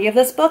final copy of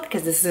this book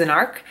because this is an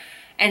ARC,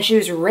 and she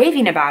was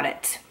raving about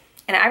it.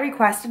 And I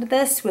requested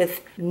this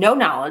with no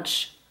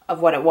knowledge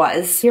of what it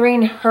was.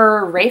 Hearing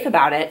her rave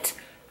about it,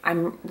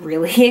 I'm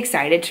really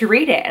excited to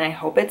read it, and I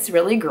hope it's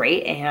really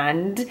great.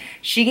 And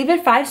she gave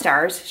it 5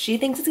 stars. She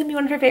thinks it's gonna be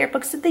one of her favorite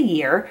books of the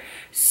year.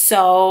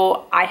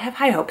 So I have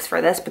high hopes for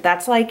this, but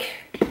that's like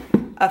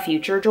a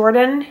future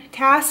Jordan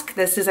task.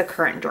 This is a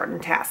current Jordan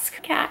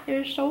task. Cat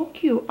is so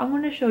cute. I'm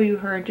gonna show you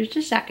her in just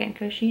a second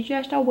because she's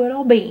just a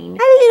little bean.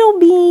 Hi, little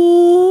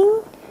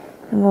bean.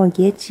 I'm gonna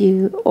get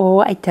you. Oh,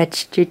 I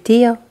touched your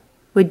tail.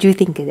 What'd you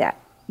think of that?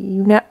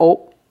 You not,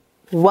 oh.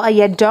 Well,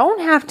 you don't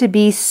have to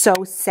be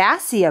so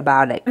sassy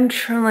about it. I'm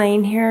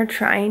trying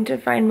to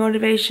find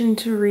motivation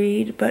to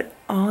read, but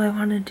all I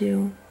want to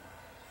do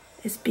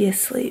is be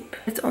asleep.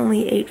 It's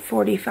only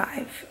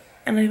 8:45,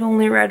 and I've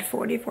only read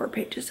 44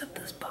 pages of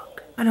this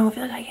book. I don't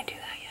feel like I can do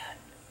that yet,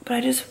 but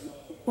I just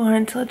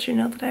wanted to let you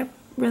know that I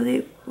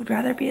really would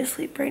rather be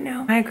asleep right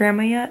now. Hi,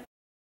 Grandma yet?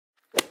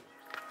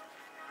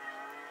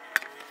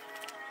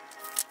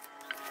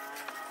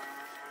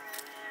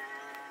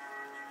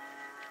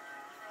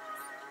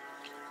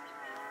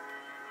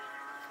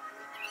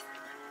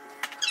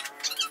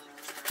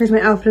 Here's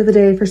my outfit of the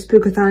day for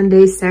Spookathon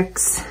day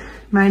 6.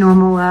 My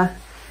normal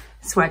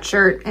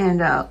sweatshirt and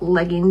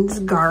leggings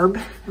garb.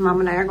 Mom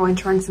and I are going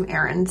to run some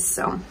errands,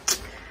 so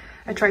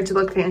I tried to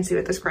look fancy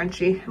with the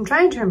scrunchie. I'm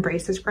trying to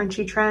embrace the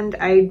scrunchie trend.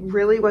 I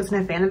really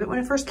wasn't a fan of it when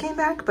it first came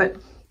back, but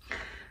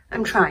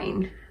I'm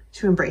trying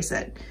to embrace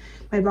it.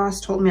 My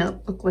boss told me I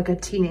looked like a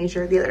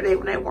teenager the other day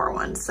when I wore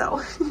one, so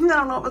I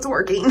don't know if it's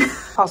working.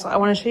 Also, I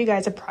want to show you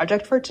guys a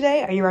project for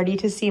today. Are you ready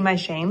to see my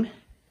shame?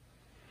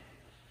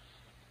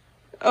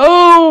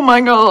 Oh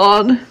my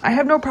God. I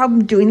have no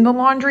problem doing the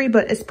laundry,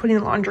 but it's putting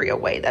the laundry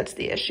away. That's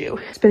the issue.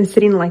 It's been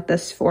sitting like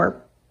this for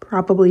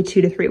probably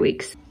 2 to 3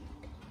 weeks.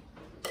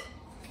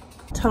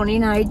 Tony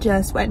and I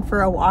just went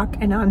for a walk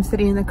and now I'm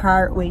sitting in the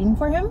car waiting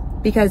for him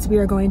because we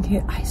are going to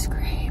get ice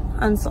cream.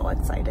 I'm so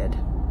excited.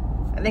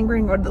 I think we're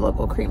gonna go to the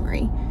local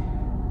creamery.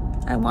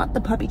 I want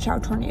the puppy chow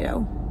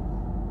tornado.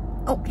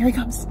 Oh, here he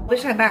comes. We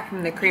just got back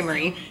from the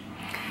creamery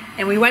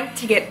and we went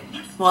to get,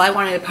 well, I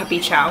wanted a puppy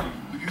chow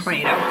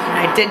tornado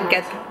and I didn't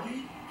get,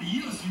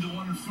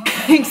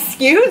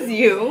 excuse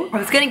you. I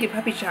was gonna get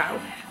puppy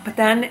chow, but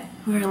then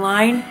we were in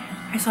line,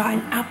 I saw an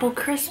apple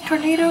crisp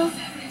tornado,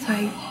 so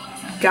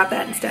I got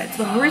that instead.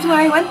 So the reason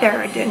why I went there,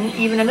 I didn't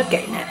even end up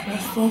getting it. It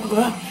was so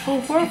good,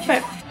 so worth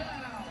it.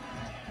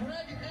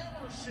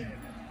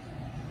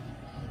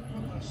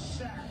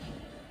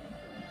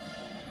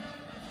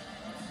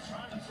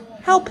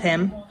 Help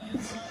him.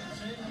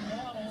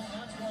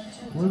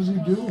 What is he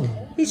doing?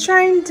 He's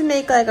trying to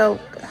make like a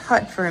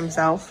hut for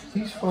himself.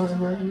 He's fine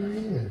right where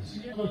he is.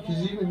 Look,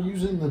 he's even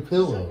using the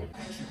pillow.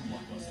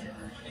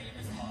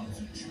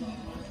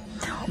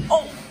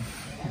 Oh!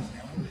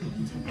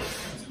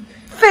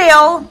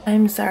 Fail!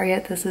 I'm sorry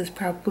that this is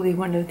probably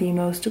one of the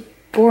most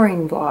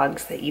boring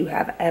vlogs that you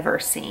have ever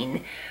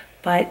seen,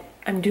 but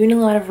I'm doing a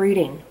lot of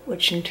reading,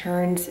 which in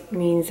turn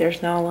means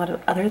there's not a lot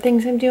of other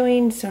things I'm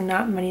doing, so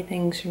not many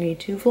things for me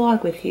to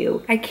vlog with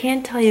you. I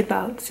can tell you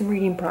about some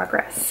reading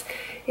progress.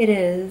 It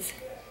is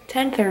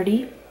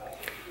 10:30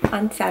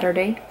 on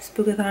Saturday,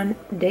 Spookathon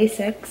day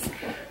 6,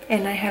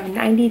 and I have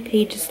 90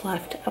 pages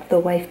left of The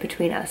Wife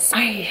Between Us.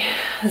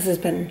 This has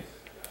been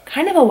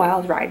kind of a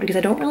wild ride because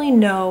I don't really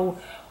know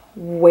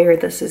where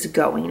this is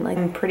going. Like,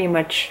 I'm pretty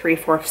much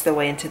 3/4 the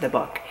way into the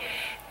book.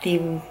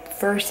 The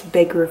first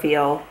big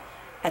reveal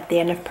at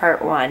the end of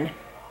part 1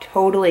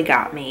 totally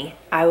got me.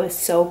 I was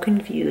so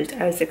confused.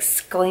 I was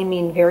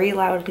exclaiming very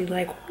loudly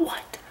like,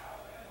 what?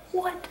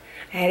 What?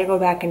 I had to go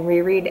back and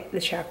reread the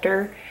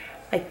chapter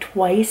like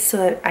twice so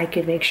that I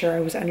could make sure I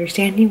was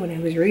understanding what I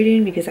was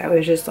reading because I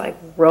was just like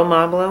real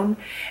mind blown.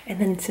 And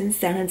then since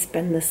then it's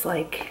been this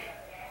like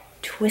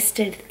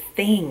twisted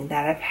thing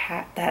that I've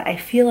had, that I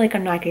feel like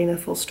I'm not getting the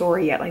full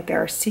story yet. Like,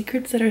 there are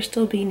secrets that are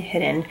still being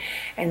hidden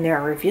and there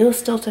are reveals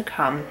still to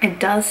come. It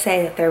does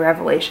say that there are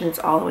revelations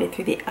all the way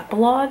through the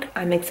epilogue.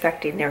 I'm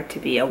expecting there to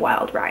be a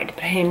wild ride,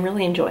 but I am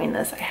really enjoying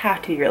this. I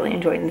have to be really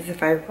enjoying this.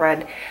 If I've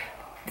read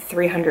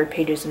 300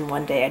 pages in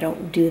one day, I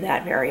don't do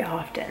that very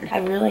often.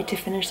 I'd really like to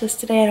finish this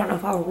today. I don't know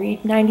if I'll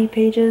read 90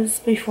 pages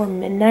before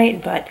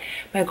midnight, but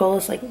my goal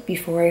is like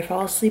before I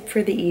fall asleep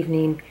for the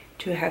evening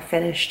to have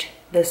finished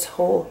this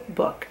whole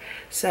book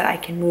so that I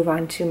can move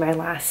on to my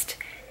last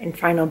and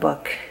final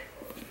book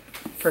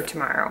for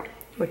tomorrow,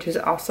 which is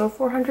also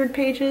 400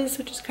 pages,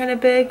 which is kind of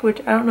big,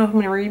 which I don't know if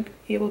I'm gonna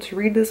be able to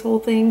read this whole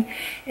thing.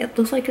 It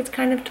looks like it's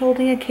kind of told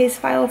in a case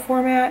file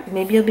format.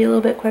 Maybe it'll be a little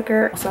bit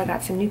quicker. So I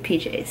got some new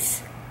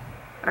PJs.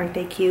 Aren't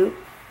they cute?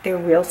 They're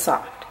real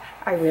soft.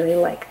 I really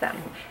like them.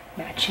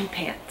 Matching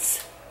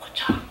pants.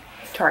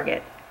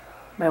 Target,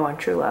 my one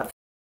true love.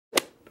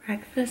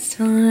 Breakfast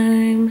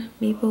time.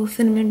 Maple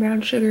cinnamon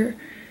brown sugar.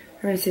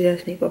 Or is it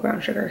just maple brown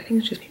sugar? I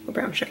think it's just maple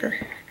brown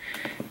sugar.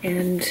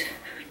 And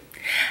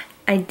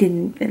I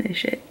didn't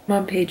finish it. I'm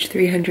on page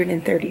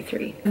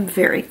 333. I'm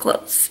very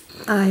close.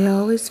 I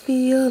always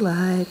feel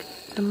like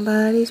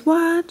somebody's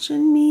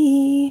watching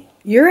me.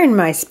 You're in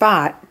my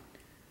spot.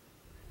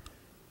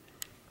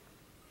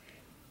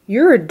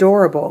 You're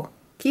adorable.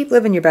 Keep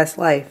living your best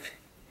life.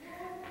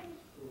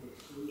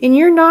 And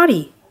you're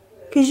naughty,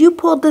 because you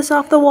pulled this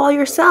off the wall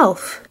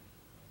yourself.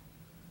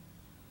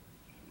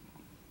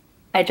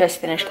 I just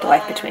finished The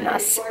Life Between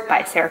Us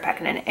by Sarah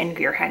Pekkanen and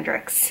Greer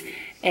Hendricks,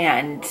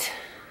 and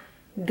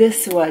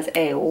this was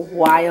a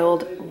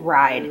wild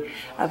ride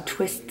of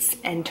twists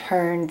and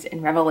turns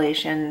and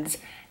revelations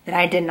that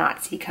I did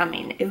not see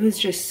coming. It was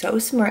just so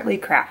smartly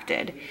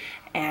crafted,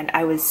 and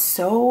I was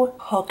so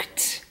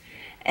hooked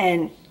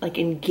and like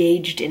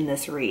engaged in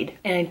this read.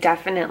 And I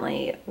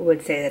definitely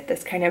would say that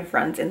this kind of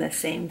runs in the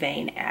same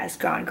vein as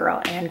Gone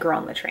Girl and Girl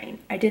on the Train.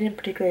 I didn't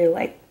particularly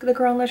like the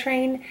Girl on the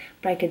Train,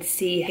 but I could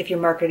see if you're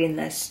marketing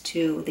this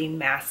to the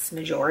mass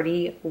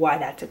majority, why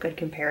that's a good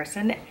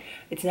comparison.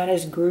 It's not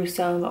as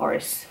gruesome or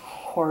as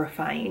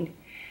horrifying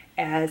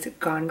as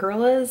Gone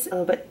Girl is, a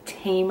little bit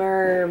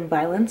tamer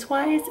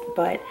violence-wise,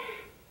 but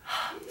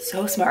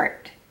so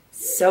smart,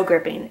 so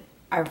gripping.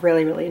 I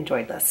really, really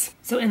enjoyed this.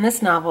 So in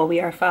this novel, we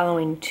are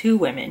following two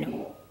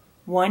women.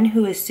 One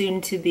who is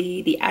soon to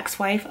be the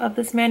ex-wife of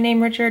this man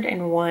named Richard,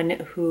 and one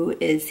who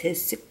is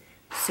his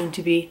soon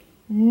to be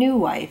new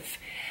wife.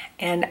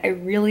 And I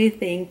really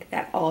think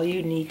that all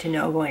you need to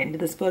know going into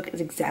this book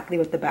is exactly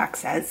what the back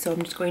says. So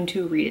I'm just going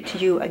to read it to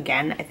you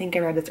again. I think I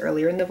read this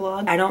earlier in the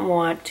vlog. I don't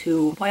want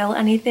to spoil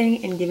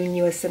anything in giving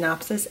you a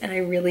synopsis, and I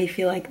really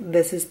feel like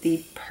this is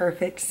the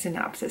perfect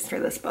synopsis for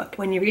this book.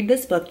 When you read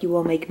this book, you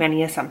will make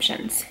many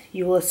assumptions.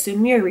 You will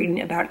assume you're reading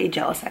about a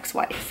jealous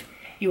ex-wife.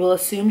 You will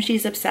assume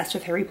she's obsessed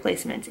with her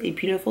replacement, a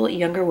beautiful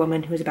younger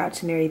woman who is about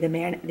to marry the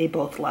man they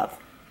both love.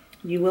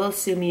 You will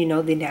assume you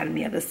know the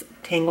anatomy of this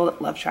tangled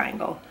love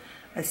triangle.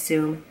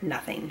 Assume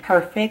nothing.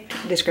 Perfect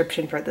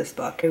description for this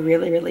book. I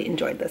really, really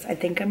enjoyed this. I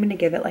think I'm gonna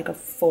give it like a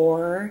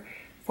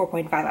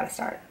 4.5 out of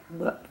stars.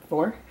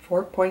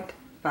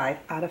 4.5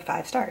 out of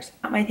 5 stars.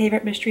 Not my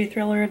favorite mystery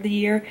thriller of the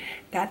year.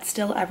 That's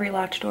still Every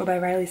Locked Door by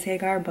Riley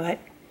Sagar, but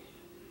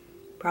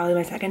probably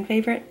my second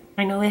favorite.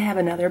 I know they have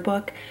another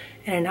book,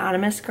 An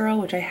Anonymous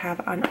Girl, which I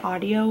have on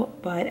audio,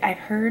 but I've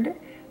heard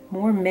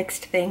more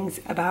mixed things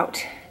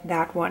about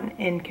that one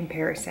in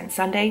comparison.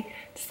 Sunday,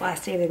 this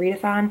last day of the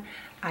readathon,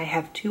 I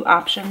have 2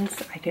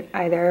 options. I can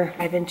either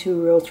dive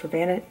into Rules for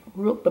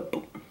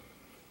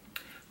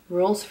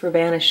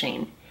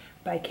Vanishing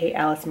by Kate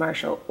Alice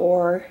Marshall,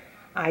 or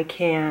I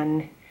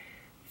can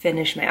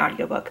finish my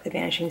audiobook, The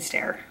Vanishing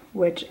Stair,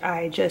 which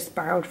I just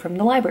borrowed from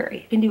the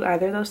library. I can do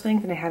either of those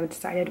things, and I haven't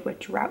decided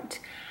which route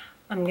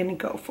I'm gonna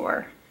go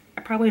for.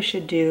 I probably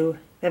should do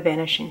The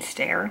Vanishing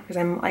Stair because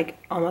I'm like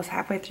almost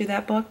halfway through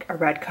that book. A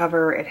red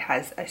cover, it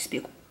has a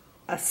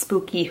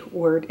spooky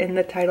word in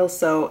the title,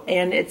 so,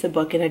 and it's a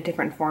book in a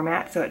different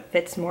format, so it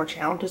fits more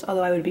challenges,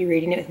 although I would be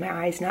reading it with my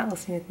eyes, not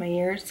listening with my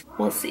ears.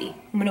 We'll see.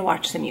 I'm gonna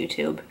watch some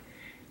YouTube,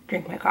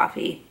 drink my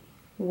coffee.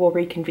 We'll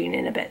reconvene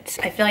in a bit.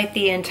 I feel like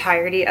the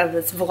entirety of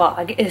this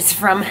vlog is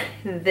from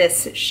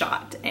this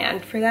shot,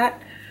 and for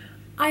that,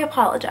 I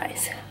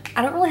apologize.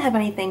 I don't really have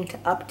anything to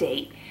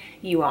update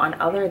you on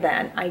other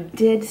than I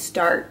did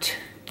start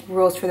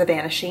Rules for the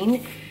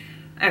Vanishing.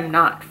 I'm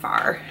not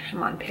far.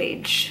 I'm on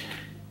page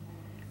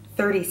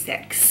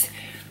 36,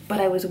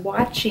 but I was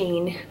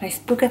watching my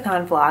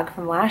Spookathon vlog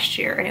from last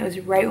year, and it was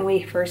right when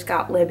we first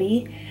got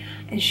Libby,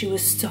 and she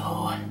was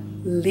so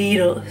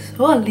little,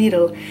 so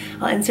little.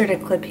 I'll insert a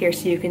clip here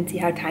so you can see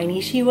how tiny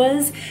she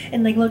was,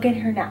 and like, look at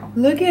her now.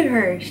 Look at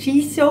her.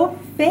 She's so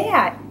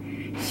fat.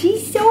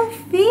 She's so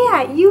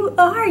fat. You're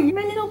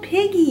my little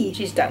piggy.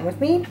 She's done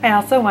with me. I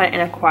also went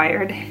and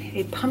acquired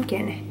a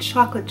pumpkin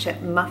chocolate chip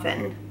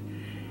muffin.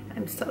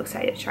 I'm so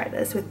excited to try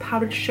this with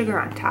powdered sugar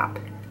on top.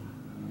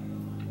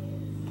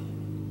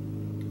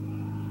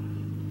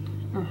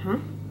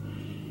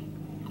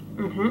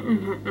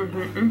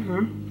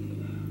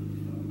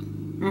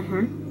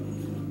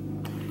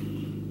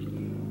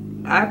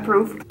 I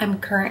approve. I'm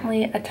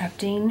currently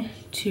attempting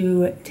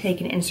to take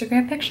an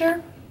Instagram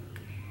picture.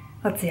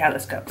 Let's see how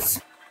this goes.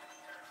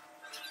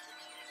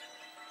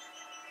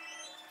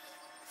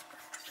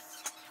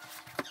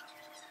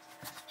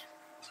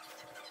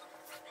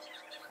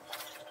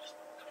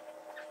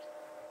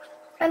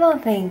 I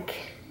don't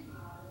think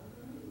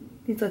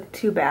these look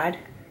too bad,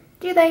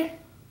 do they?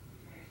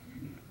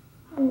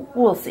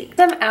 We'll see.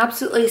 I'm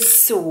absolutely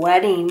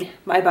sweating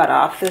my butt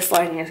off. This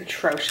lighting is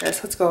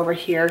atrocious. Let's go over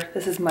here.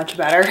 This is much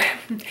better.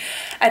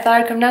 I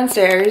thought I'd come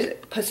downstairs,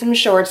 put some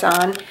shorts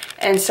on,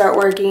 and start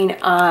working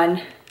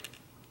on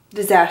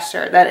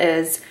disaster that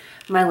is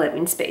my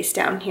living space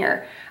down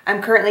here.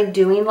 I'm currently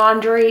doing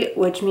laundry,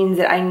 which means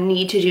that I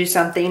need to do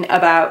something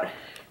about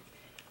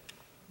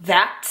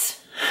that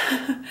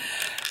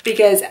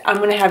because I'm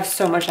gonna have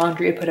so much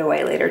laundry to put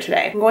away later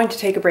today. I'm going to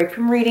take a break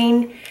from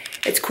reading.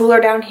 It's cooler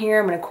down here.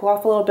 I'm gonna cool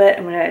off a little bit.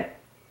 I'm gonna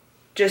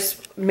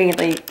just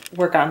mainly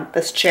work on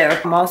this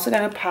chair. I'm also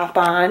gonna pop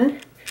on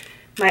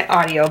my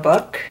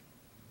audiobook.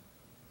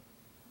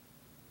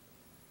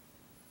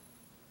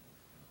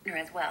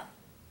 As well.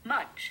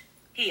 Much.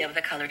 He of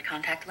the colored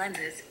contact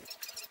lenses.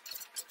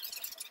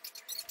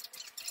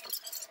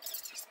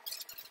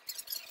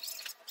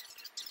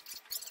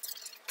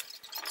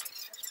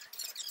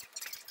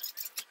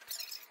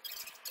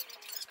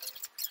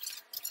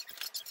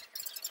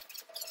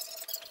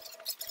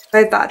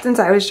 I thought since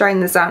I was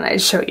trying this on,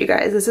 I'd show you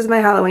guys. This is my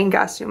Halloween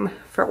costume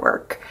for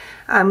work.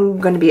 I'm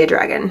gonna be a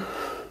dragon.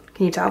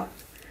 Can you tell?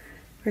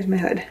 Where's my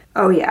hood?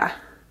 Oh yeah.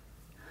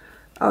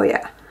 Oh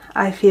yeah.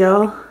 I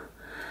feel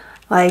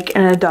like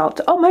an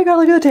adult. Oh my god,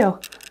 look at the tail.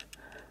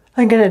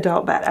 Like an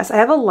adult badass. I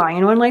have a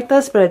lion one like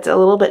this, but it's a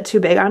little bit too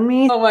big on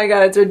me. Oh my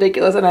god, it's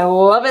ridiculous and I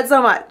love it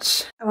so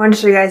much. I wanted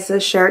to show you guys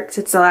this shirt because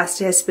it's the last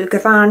day of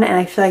Spookathon, and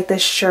I feel like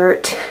this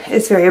shirt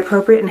is very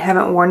appropriate and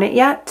haven't worn it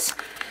yet.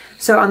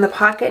 So on the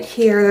pocket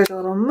here, there's a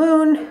little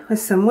moon with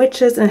some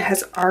witches and it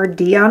has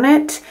RD on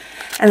it.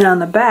 And then on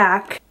the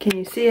back, can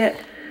you see it?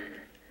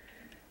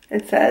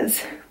 It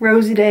says,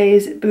 Rosy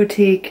Days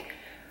Boutique,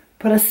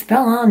 put a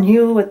spell on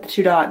you with the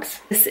 2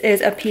 dogs. This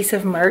is a piece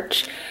of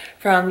merch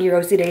from the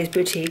Rosy Days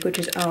Boutique, which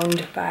is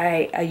owned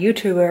by a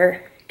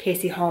YouTuber,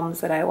 Casey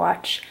Holmes, that I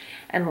watch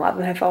and love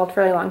and have followed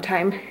for a long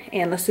time.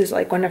 And this is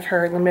like one of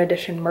her limited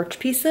edition merch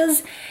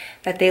pieces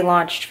that they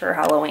launched for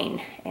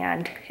Halloween.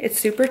 And it's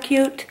super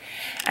cute.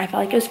 I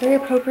felt like it was very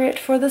appropriate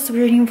for this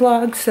reading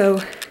vlog,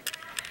 so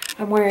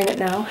I'm wearing it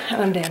now and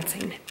I'm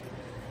dancing.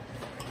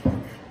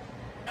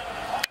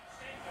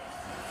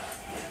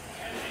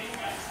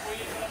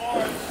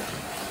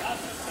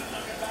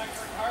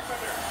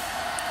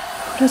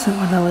 Who doesn't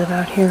want to live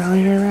out here all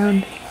year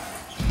round?